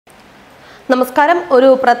നമസ്കാരം. ഒരു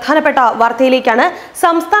പ്രധാനപ്പെട്ട വാർത്തയിലേക്കാണ്.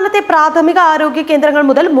 സംസ്ഥാനത്തെ പ്രാഥമിക ആരോഗ്യ കേന്ദ്രങ്ങൾ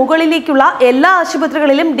മുതൽ മുകളിലേക്കുള്ള എല്ലാ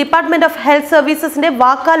ആശുപത്രികളിലും ഡിപ്പാർട്ട്മെന്റ് ഓഫ് ഹെൽത്ത് സർവീസസിന്റെ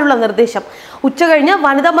വാക്കാലുള്ള നിർദ്ദേശം. ഉച്ചകഴിഞ്ഞ്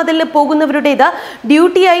വനിതാ മതിലിന് പോകുന്നവരുടേത്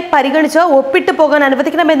ഡ്യൂട്ടിയായി പരിഗണിച്ച് ഒപ്പിട്ട് പോകാൻ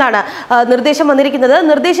അനുവദിക്കണമെന്നാണ് നിർദ്ദേശം വന്നിരിക്കുന്നത്.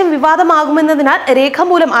 നിർദ്ദേശം വിവാദമാകുമെന്നതിനാൽ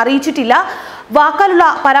രേഖാമൂലം അറിയിച്ചിട്ടില്ല. വാക്കാലുള്ള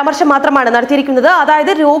പരാമർശം മാത്രമാണ് നടത്തിയിരിക്കുന്നത്.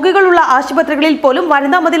 അതായത് രോഗികളുള്ള ആശുപത്രികളിൽ പോലും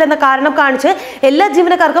വനിതാ മതിൽ എന്ന കാരണം കാണിച്ച് എല്ലാ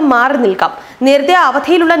ജീവനക്കാർക്കും മാറി നിൽക്കാം. നേരത്തെ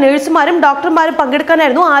അവധിയിലുള്ള നഴ്സുമാരും ഡോക്ടർമാരും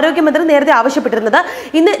പങ്കെടുക്കാനായിരുന്നു ആരോഗ്യമന്ത്രി നേരത്തെ ആവശ്യപ്പെട്ടിരുന്നത്.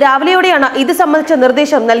 ഇന്ന് രാവിലെയോടെയാണ് ഇത് സംബന്ധിച്ച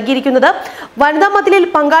നിർദ്ദേശം നൽകിയിരിക്കുന്നത്. വനിതാ മതിലിൽ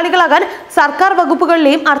പങ്കാളികളാകാൻ സർക്കാർ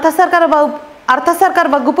വകുപ്പുകളിലെയും അർദ്ധ സർക്കാർ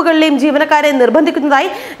വകുപ്പുകളിലെയും ജീവനക്കാരെ നിർബന്ധിക്കുന്നതായി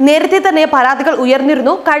നേരത്തെ തന്നെ പരാതികൾ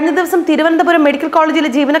ഉയർന്നിരുന്നു. കഴിഞ്ഞ ദിവസം തിരുവനന്തപുരം മെഡിക്കൽ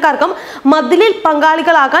കോളേജിലെ ജീവനക്കാർക്കും മതിലിൽ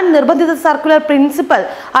പങ്കാളികളാകാൻ നിർബന്ധിത സർക്കുലർ പ്രിൻസിപ്പൽ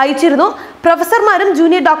അയച്ചിരുന്നു. പ്രൊഫസർമാരും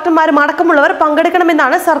ജൂനിയർ ഡോക്ടർമാരും അടക്കമുള്ളവർ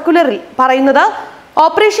പങ്കെടുക്കണമെന്നാണ് സർക്കുലറിൽ പറയുന്നത്.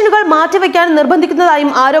 ഓപ്പറേഷനുകൾ മാറ്റിവെക്കാൻ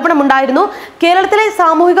നിർബന്ധിക്കുന്നതായും ആരോപണമുണ്ടായിരുന്നു. കേരളത്തിലെ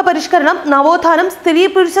സാമൂഹിക പരിഷ്കരണം, നവോത്ഥാനം, സ്ത്രീ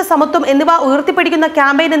പുരുഷ സമത്വം എന്നിവ ഉയർത്തിപ്പിടിക്കുന്ന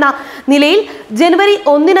ക്യാമ്പയിൻ എന്ന നിലയിൽ ജനുവരി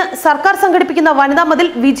 1 സർക്കാർ സംഘടിപ്പിക്കുന്ന വനിതാ മതിൽ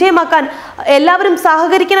വിജയമാക്കാൻ എല്ലാവരും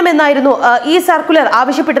സഹകരിക്കണമെന്നായിരുന്നു ഈ സർക്കുലർ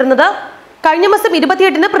ആവശ്യപ്പെട്ടിരുന്നത്. കഴിഞ്ഞ മാസം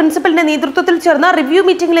 28 പ്രിൻസിപ്പലിന്റെ നേതൃത്വത്തിൽ ചേർന്ന റിവ്യൂ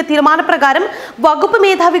മീറ്റിംഗിലെ തീരുമാനപ്രകാരം വകുപ്പ്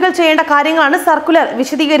മേധാവികൾ ചെയ്യേണ്ട കാര്യങ്ങളാണ് സർക്കുലർ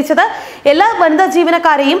വിശദീകരിച്ചത്. എല്ലാ വനിതാ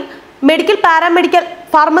ജീവനക്കാരെയും medical, paramedical,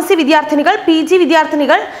 pharmacy വിദ്യാർത്ഥിനികൾ, PG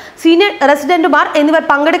വിദ്യാർത്ഥിനികൾ, senior റെസിഡന്റുമാർ എന്നിവർ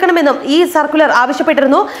പങ്കെടുക്കണമെന്നും ഈ സർക്കുലർ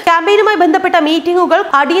ആവശ്യപ്പെട്ടിരുന്നു. ക്യാമ്പയിനുമായി ബന്ധപ്പെട്ട മീറ്റിംഗുകൾ,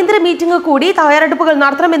 അടിയന്തര മീറ്റിംഗ് കൂടി തയ്യാറെടുപ്പുകൾ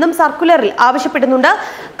നടത്തണമെന്നും സർക്കുലറിൽ ആവശ്യപ്പെടുന്നുണ്ട്.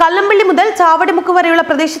 കല്ലമ്പള്ളി മുതൽ ചാവടിമുക്ക് വരെയുള്ള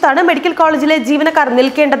പ്രദേശത്താണ് മെഡിക്കൽ കോളേജിലെ ജീവനക്കാർ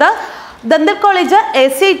നിൽക്കേണ്ടത്. Dental college,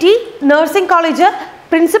 SIT, nursing college,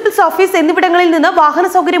 principles office എന്നിവിടങ്ങളിൽ നിന്ന് വാഹന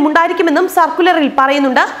സൗകര്യം ഉണ്ടായിരിക്കുമെന്നും സർക്കുലറിൽ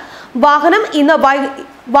പറയുന്നുണ്ട്.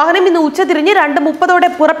 വാഹനം ഇന്ന് ഉച്ചതിരിഞ്ഞ് 2:30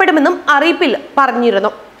 പുറപ്പെടുമെന്നും അറിയിപ്പിൽ പറഞ്ഞിരുന്നു.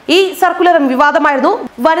 ഈ സർക്കുലറും വിവാദമായിരുന്നു.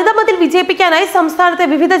 വനിതാ മതിൽ വിജയിപ്പിക്കാനായി സംസ്ഥാനത്തെ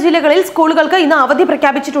വിവിധ ജില്ലകളിൽ സ്കൂളുകൾക്ക് ഇന്ന് അവധി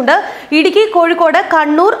പ്രഖ്യാപിച്ചിട്ടുണ്ട്. ഇടുക്കി, കോഴിക്കോട്,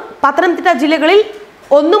 കണ്ണൂർ, പത്തനംതിട്ട ജില്ലകളിൽ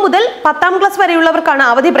 1 മുതൽ 10ാം ക്ലാസ് വരെയുള്ളവർക്കാണ്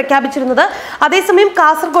അവധി പ്രഖ്യാപിച്ചിരുന്നത്. അതേസമയം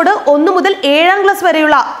കാസർഗോഡ് 1 മുതൽ 7ാം ക്ലാസ്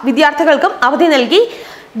വരെയുള്ള വിദ്യാർത്ഥികൾക്കും അവധി നൽകി.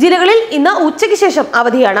 ജില്ലകളിൽ ഇന്ന് ഉച്ചയ്ക്ക് ശേഷം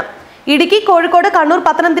അവധിയാണ്. ഇടുക്കി, കോഴിക്കോട്, കണ്ണൂർ,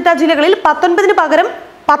 പത്തനംതിട്ട ജില്ലകളിൽ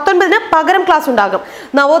 19 പകരം ക്ലാസ് ഉണ്ടാകും.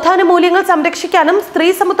 നവോത്ഥാന മൂല്യങ്ങൾ സംരക്ഷിക്കാനും സ്ത്രീ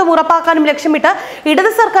സമത്വം ഉറപ്പാക്കാനും ലക്ഷ്യമിട്ട് ഇടത്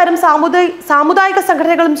സർക്കാരും സാമുദായിക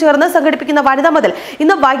സംഘടനകളും ചേർന്ന് സംഘടിപ്പിക്കുന്ന വനിതാ മതിൽ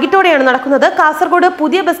ഇന്ന് വൈകിട്ടോടെയാണ് നടക്കുന്നത്. കാസർഗോഡ്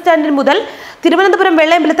പുതിയ ബസ് സ്റ്റാൻഡിൽ മുതൽ തിരുവനന്തപുരം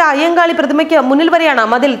വെള്ളയമ്പലത്തെ അയ്യങ്കാളി പ്രതിമയ്ക്ക് മുന്നിൽ വരെയാണ്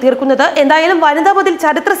മതിൽ തീർക്കുന്നത്. എന്തായാലും വനിതാ മതിൽ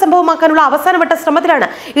ചരിത്ര സംഭവമാക്കാനുള്ള അവസാനവട്ട ശ്രമത്തിലാണ്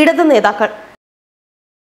ഇടത് നേതാക്കൾ.